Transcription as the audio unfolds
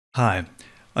Hi,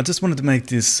 I just wanted to make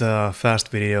this fast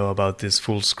video about this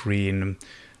full screen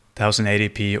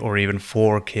 1080p or even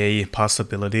 4K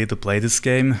possibility to play this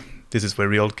game. This is a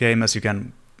very old game, as you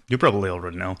probably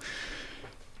already know.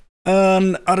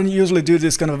 And I don't usually do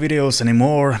this kind of videos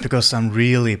anymore because I'm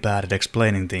really bad at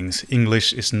explaining things.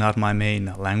 English is not my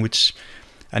main language,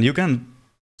 and you can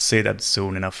see that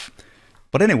soon enough.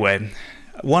 But anyway,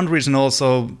 one reason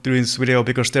also doing this video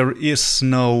because there is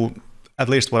no, at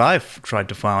least what I've tried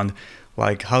to find,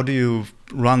 like how do you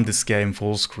run this game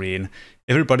full screen?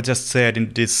 Everybody just said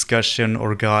in discussion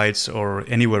or guides or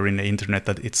anywhere in the internet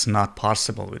that it's not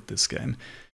possible with this game.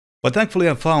 But thankfully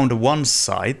I found one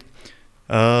site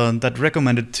that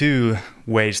recommended two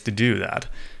ways to do that,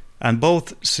 and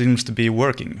both seems to be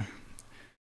working.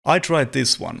 I tried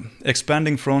this one,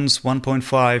 Expanding Fronts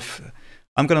 1.5.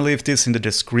 I'm gonna leave this in the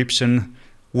description,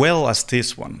 well as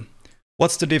this one.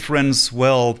 What's the difference?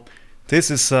 Well,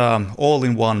 this is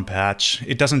all-in-one patch.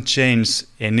 It doesn't change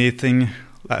anything,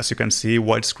 as you can see,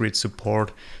 widescreen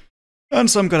support, and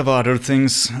some kind of other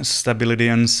things, stability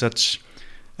and such.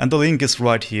 And the link is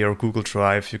right here, Google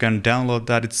Drive. You can download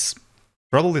that. It's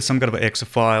probably some kind of exe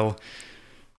file,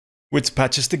 which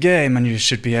patches the game, and you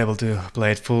should be able to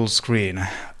play it full screen.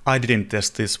 I didn't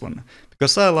test this one,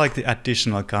 because I like the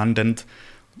additional content,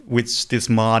 which this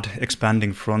mod,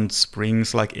 Expanding Fronts,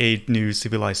 brings, like 8 new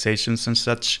civilizations and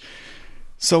such.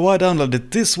 So I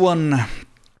downloaded this one,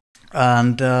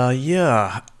 and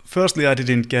yeah, firstly I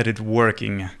didn't get it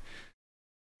working.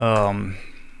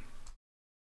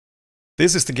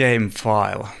 This is the game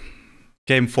file,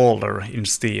 game folder in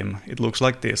Steam. It looks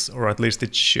like this, or at least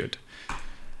it should.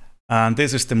 And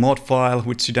this is the mod file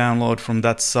which you download from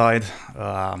that side,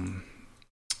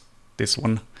 this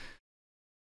one.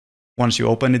 Once you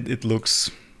open it, it looks,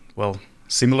 well,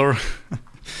 similar.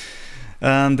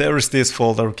 And there is this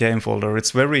folder, game folder. It's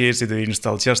very easy to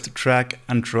install. Just drag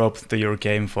and drop your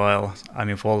game file,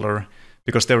 folder,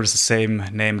 because there is the same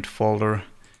named folder.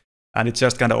 And it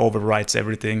just kind of overwrites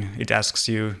everything. It asks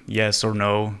you yes or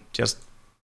no. Just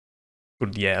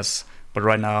put yes. But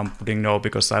right now I'm putting no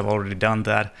because I've already done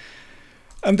that.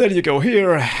 And then you go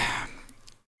here.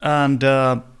 And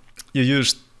you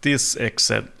use this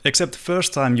except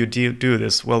first time you do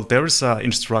this, well, there is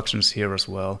instructions here as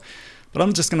well. But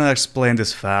I'm just gonna explain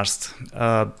this fast.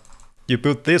 You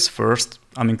put this first,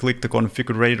 click the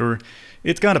configurator.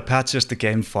 It kind of patches the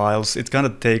game files. It kind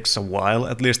of takes a while,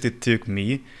 at least it took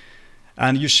me.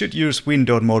 And you should use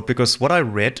windowed mode, because what I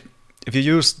read, if you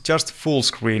use just full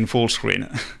screen,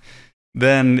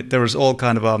 then there is all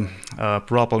kind of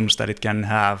problems that it can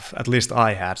have. At least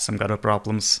I had some kind of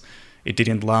problems. It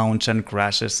didn't launch and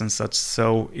crashes and such.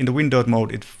 So in the windowed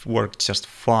mode it worked just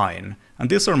fine. And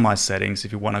these are my settings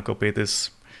if you want to copy this.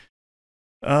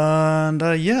 And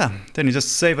yeah, then you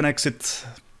just save and exit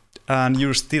and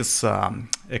use this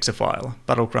exe file,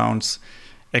 Battlegrounds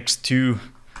x2,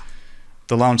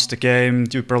 to launch the game.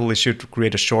 You probably should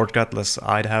create a shortcut, as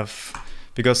I'd have,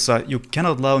 because you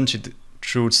cannot launch it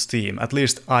through Steam. At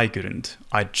least I couldn't.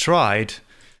 I tried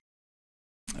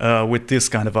with this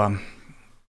kind of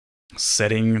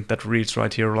setting that reads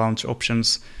right here, launch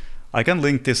options. I can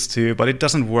link this too, but it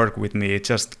doesn't work with me. It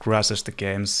just crashes the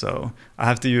game, so I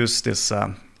have to use this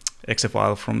exe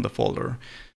file from the folder.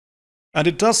 And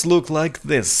it does look like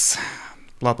this,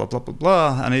 blah blah blah blah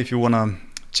blah. And if you wanna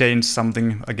change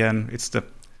something, again, it's the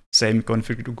same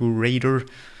configurator.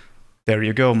 There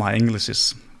you go, my English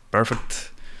is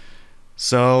perfect.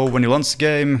 So when you launch the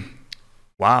game,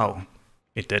 wow,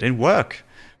 it didn't work.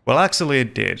 Well, actually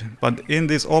it did, but in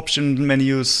these option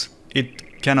menus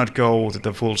it cannot go to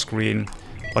the full screen.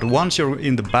 But once you're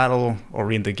in the battle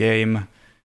or in the game,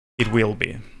 it will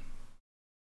be.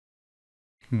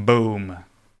 Boom.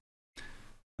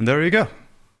 And there you go.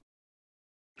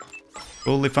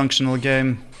 Fully functional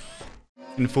game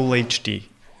in full HD.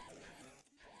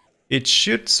 It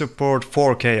should support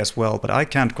 4K as well, but I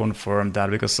can't confirm that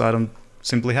because I don't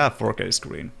simply have 4K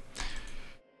screen.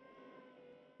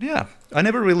 Yeah, I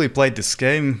never really played this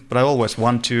game, but I always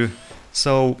want to,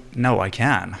 so now I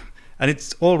can. And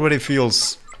it already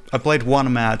feels, I played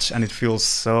one match and it feels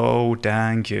so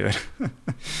dang good.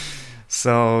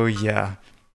 So yeah,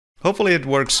 hopefully it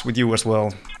works with you as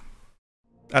well.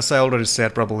 As I already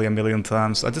said probably a million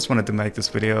times, I just wanted to make this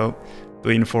video to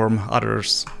inform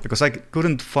others, because I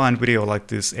couldn't find video like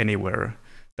this anywhere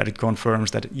that it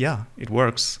confirms that yeah, it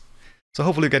works. So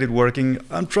hopefully you get it working.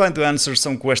 I'm trying to answer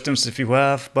some questions if you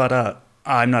have, but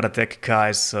I'm not a tech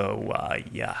guy, so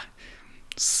yeah.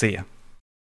 See ya.